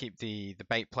always going to keep the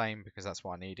bake plane because that's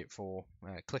what I need it for.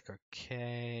 Click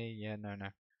OK. Yeah, no,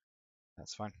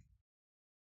 that's fine.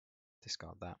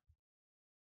 Discard that.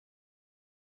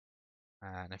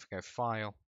 And if I go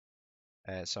File,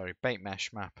 sorry, bake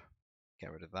mesh map,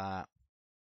 get rid of that.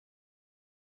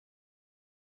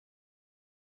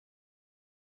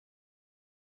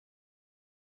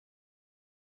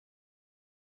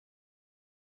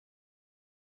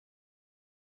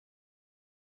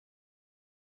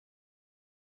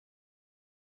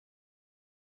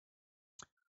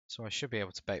 So I should be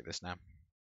able to bake this now.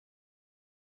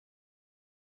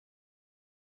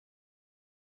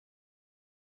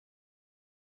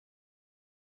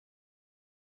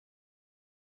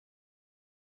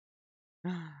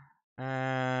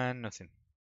 And nothing.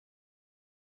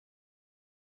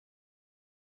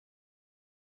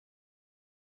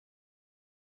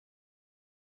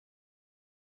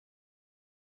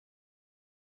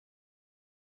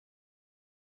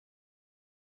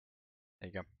 There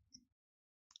you go.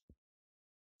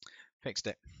 Fixed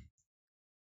it.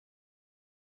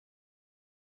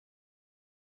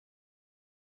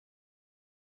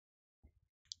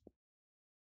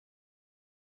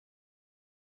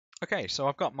 Okay, so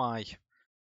I've got my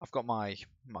I've got my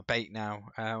bait now.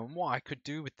 What I could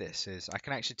do with this is I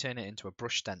can actually turn it into a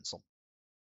brush stencil.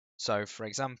 So, for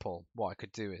example, what I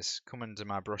could do is come under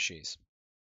my brushes,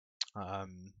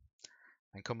 and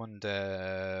come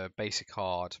under basic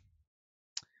hard,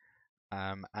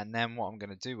 and then what I'm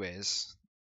going to do is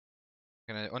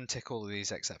I'm going to untick all of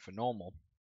these except for normal,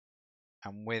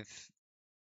 and with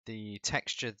the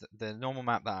texture, the normal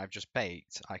map that I've just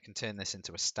baked, I can turn this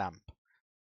into a stamp.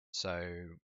 So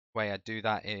the way I do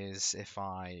that is if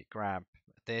I grab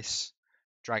this,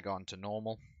 drag it onto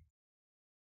normal,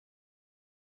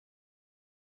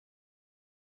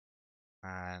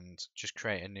 and just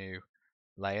create a new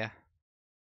layer.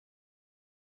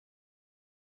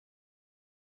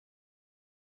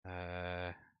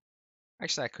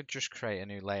 Actually, I could just create a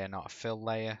new layer, not a fill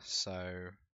layer. So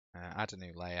add a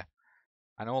new layer,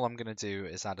 and all I'm going to do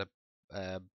is add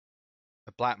a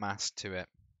black mask to it,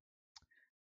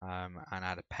 and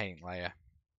add a paint layer.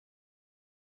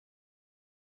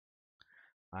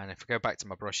 And if I go back to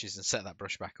my brushes and set that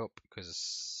brush back up,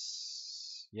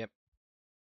 because yep,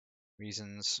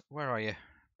 reasons. Where are you?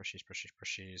 Brushes, brushes,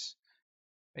 brushes.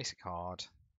 Basic hard.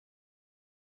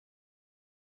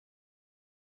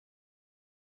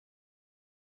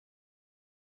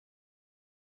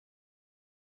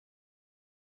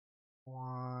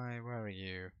 Why? Where are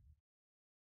you?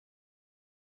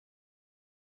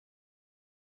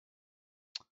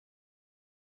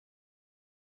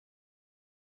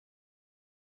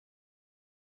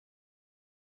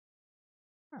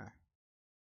 Huh.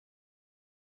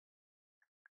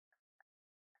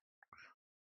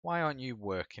 Why aren't you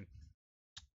working?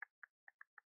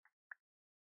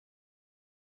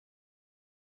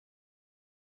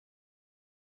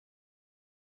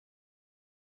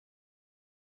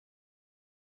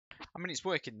 I mean, it's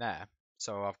working there.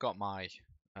 So I've got my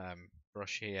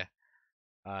brush here.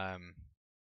 I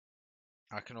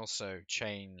can also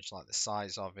change like the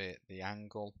size of it, the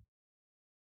angle.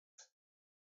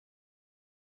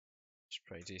 It's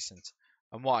pretty decent.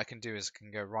 And what I can do is I can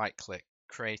go right click,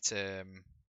 create a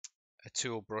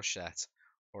tool brush set,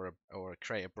 or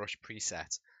create a brush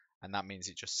preset, and that means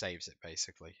it just saves it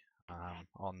basically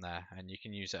on there, and you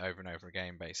can use it over and over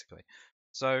again basically.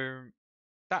 So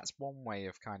that's one way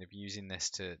of kind of using this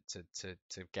to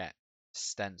get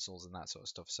stencils and that sort of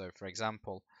stuff. So for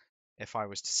example, if I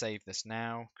was to save this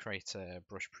now, create a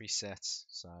brush preset,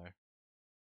 so I'm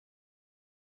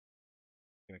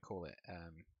going to call it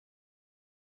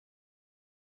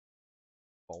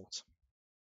bolt.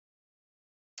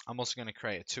 I'm also going to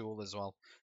create a tool as well,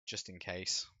 just in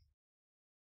case.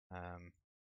 I'm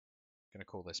going to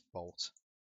call this bolt.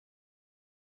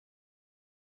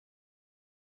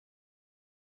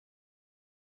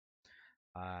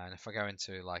 And if I go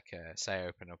into like, say,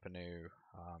 open up a new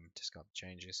discard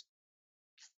changes.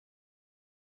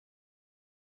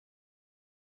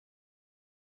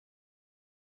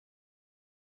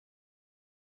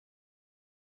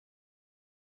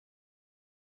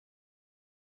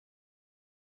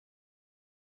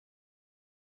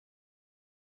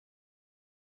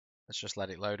 Let's just let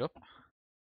it load up.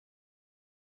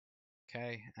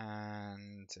 Okay,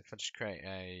 and if I just create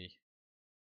a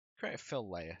fill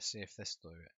layer, see if this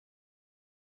will do it.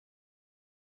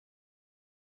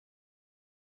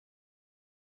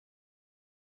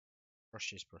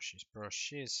 Brushes, brushes,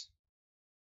 brushes.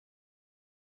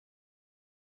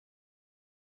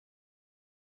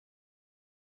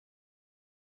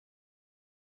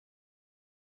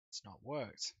 It's not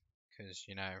worked because,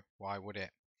 you know, why would it?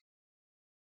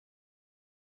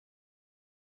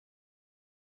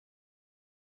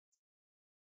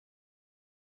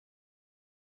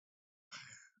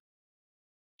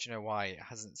 Do you know why it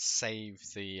hasn't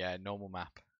saved the normal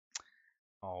map?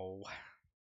 Oh.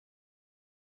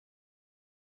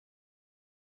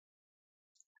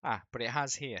 But it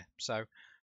has here. So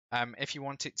if you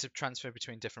want it to transfer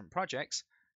between different projects,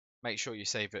 make sure you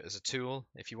save it as a tool.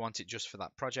 If you want it just for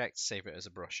that project, save it as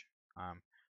a brush.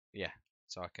 Yeah,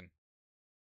 so I can,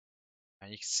 and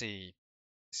you can see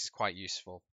this is quite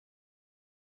useful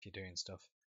if you're doing stuff.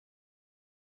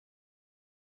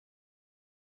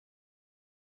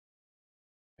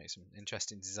 Make some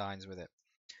interesting designs with it.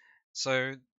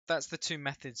 So that's the two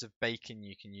methods of baking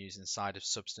you can use inside of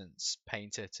Substance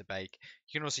Painter to bake.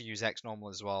 You can also use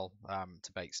XNormal as well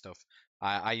to bake stuff.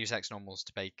 I use XNormals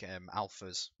to bake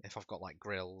alphas. If I've got like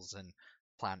grills and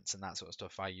plants and that sort of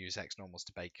stuff, I use XNormals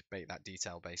to bake that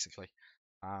detail basically.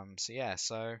 So yeah,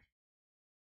 so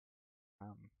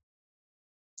um,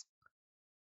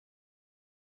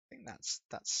 I think that's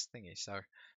thingy. So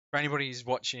for anybody who's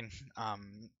watching,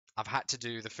 I've had to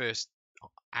do the first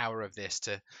hour of this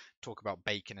to talk about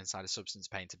bacon inside a Substance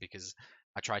Painter because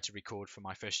I tried to record for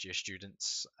my first year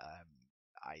students.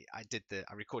 I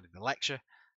recorded the lecture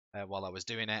while I was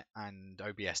doing it, and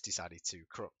OBS decided to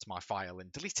corrupt my file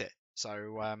and delete it.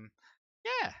 So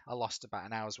yeah, I lost about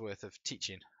an hour's worth of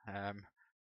teaching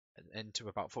into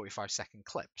about 45-second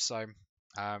clip. So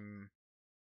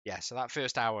yeah, so that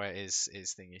first hour is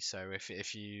thingy. So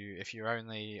if you're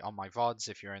only on my VODs,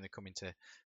 if you're only coming to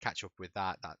catch up with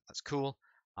that's cool.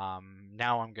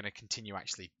 Now I'm going to continue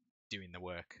actually doing the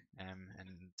work and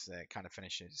kind of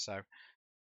finish it. So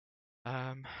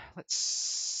um,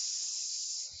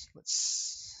 let's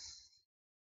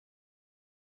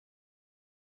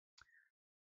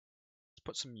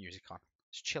put some music on.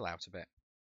 Let's chill out a bit.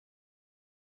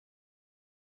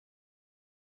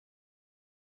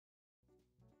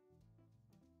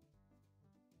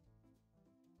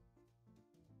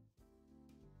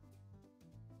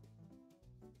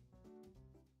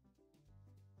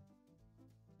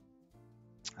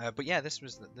 But yeah, this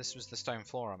was the stone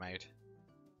floor I made,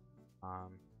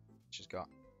 which has got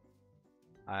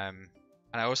and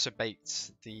I also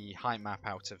baked the height map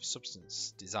out of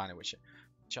Substance Designer, which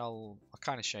I'll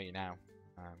kind of show you now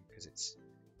because it's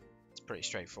pretty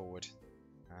straightforward.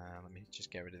 Let me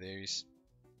just get rid of those.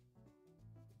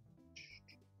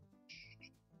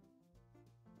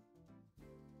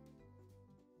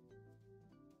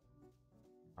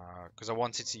 Because I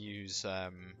wanted to use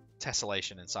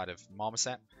tessellation inside of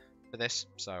Marmoset for this,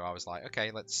 so I was like,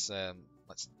 okay, let's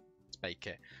bake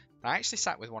it. And I actually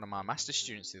sat with one of my master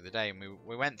students the other day, and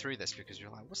we went through this because we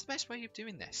were like, what's the best way of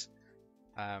doing this?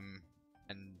 And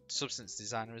Substance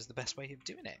Designer is the best way of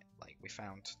doing it. Like we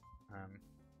found. I'm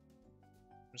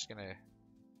just gonna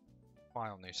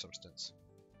file new substance.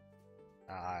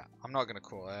 I'm not gonna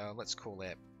call it. Let's call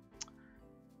it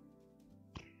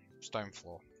stone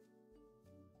floor.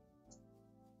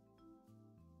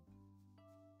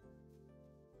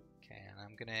 Okay, and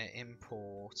I'm gonna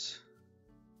import.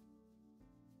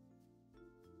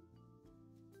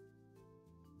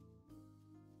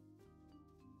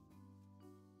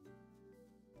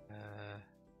 Uh,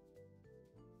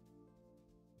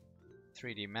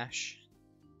 3D mesh.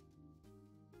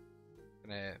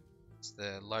 It's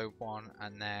the low one,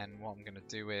 and then what I'm gonna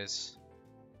do is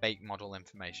bake model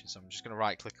information. So I'm just gonna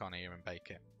right click on here and bake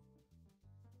it.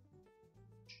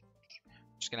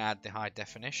 Just gonna add the high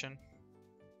definition.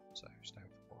 So stone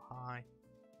floor high.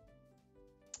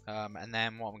 And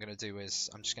then what I'm gonna do is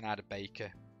I'm just gonna add a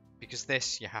baker. Because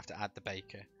this you have to add the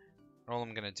baker. All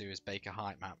I'm gonna do is bake a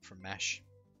height map from mesh.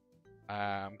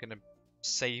 I'm gonna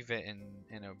save it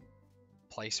in a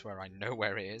place where I know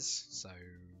where it is. So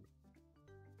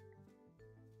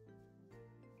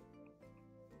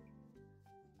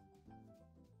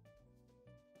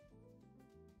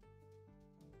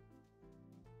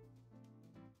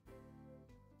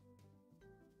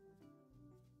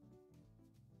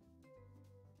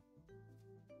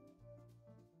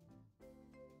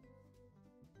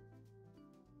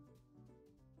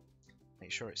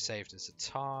make sure it's saved as a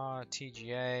tar,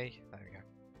 TGA. There we go.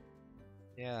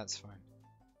 Yeah, that's fine.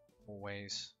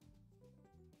 Always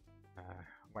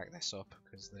whack this up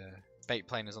because the bait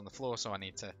plane is on the floor, so I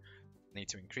need to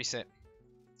increase it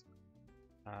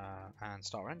and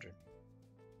start rendering.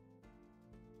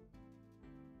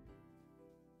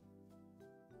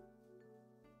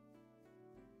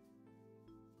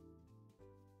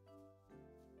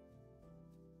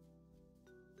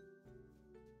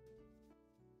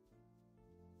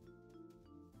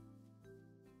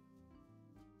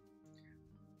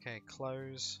 Okay,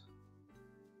 close.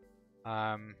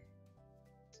 And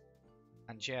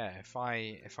yeah, if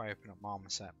I open up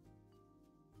Marmoset,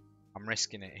 I'm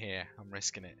risking it here. I'm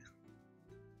risking it.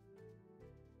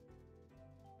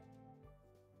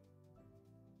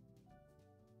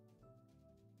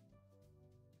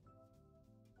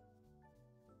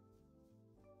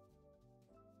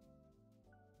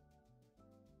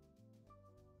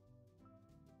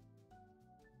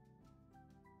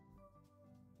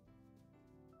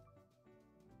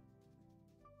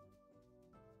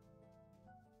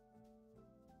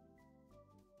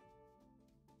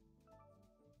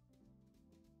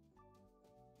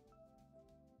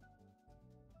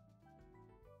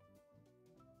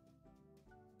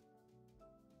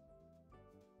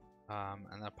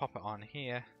 And I'll pop it on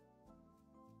here.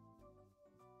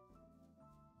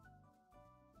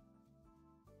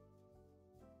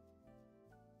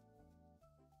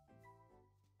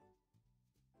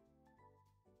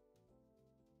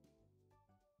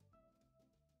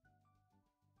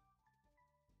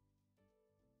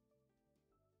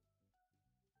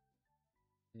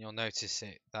 And you'll notice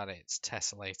that it's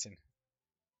tessellating.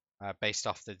 based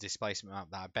off the displacement map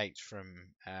that I baked from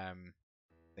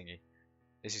thingy.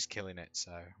 This is killing it,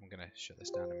 so I'm gonna shut this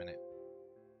down in a minute.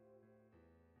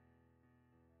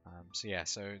 So yeah,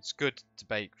 so it's good to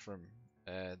bake from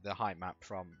the height map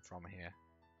from here.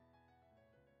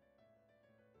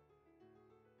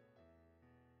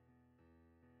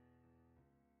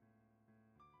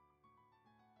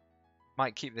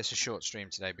 Might keep this a short stream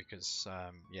today because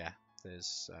yeah,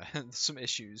 there's some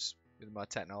issues with my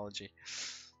technology.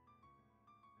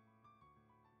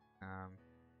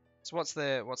 So what's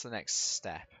the next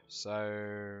step?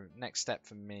 So next step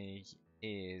for me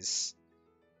is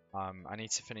I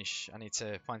need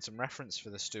to find some reference for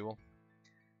the stool,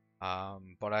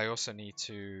 but I also need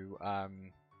to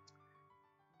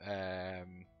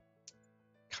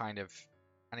kind of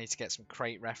I need to get some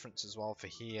crate reference as well for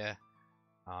here,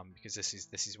 because this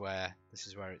is where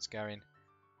it's going.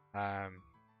 I've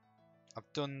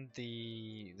done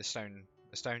the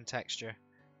stone texture,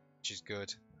 which is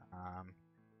good,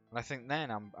 and I think then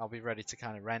I'll be ready to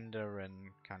kind of render and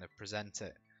kind of present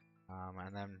it,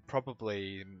 and then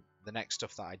probably the next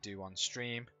stuff that I do on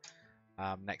stream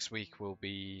next week will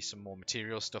be some more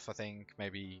material stuff. I think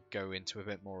maybe go into a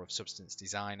bit more of Substance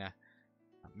Designer.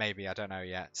 Maybe, I don't know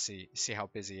yet. See how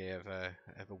busy of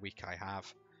a week I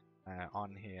have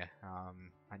on here.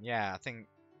 And yeah, I think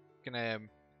gonna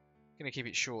keep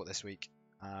it short this week,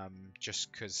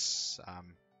 just because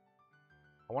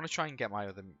I want to try and get my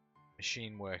other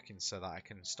machine working so that I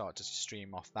can start to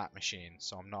stream off that machine.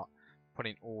 So I'm not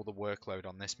putting all the workload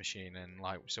on this machine, and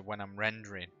like, so when I'm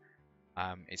rendering,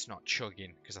 it's not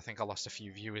chugging, because I think I lost a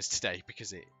few viewers today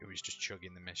because it was just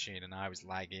chugging the machine and I was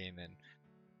lagging and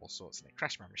all sorts, and it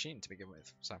crashed my machine to begin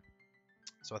with. So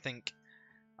I think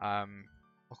I'll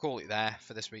call it there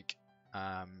for this week,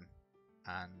 and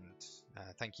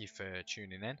thank you for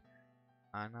tuning in,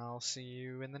 and I'll see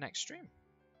you in the next stream.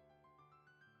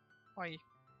 Bye.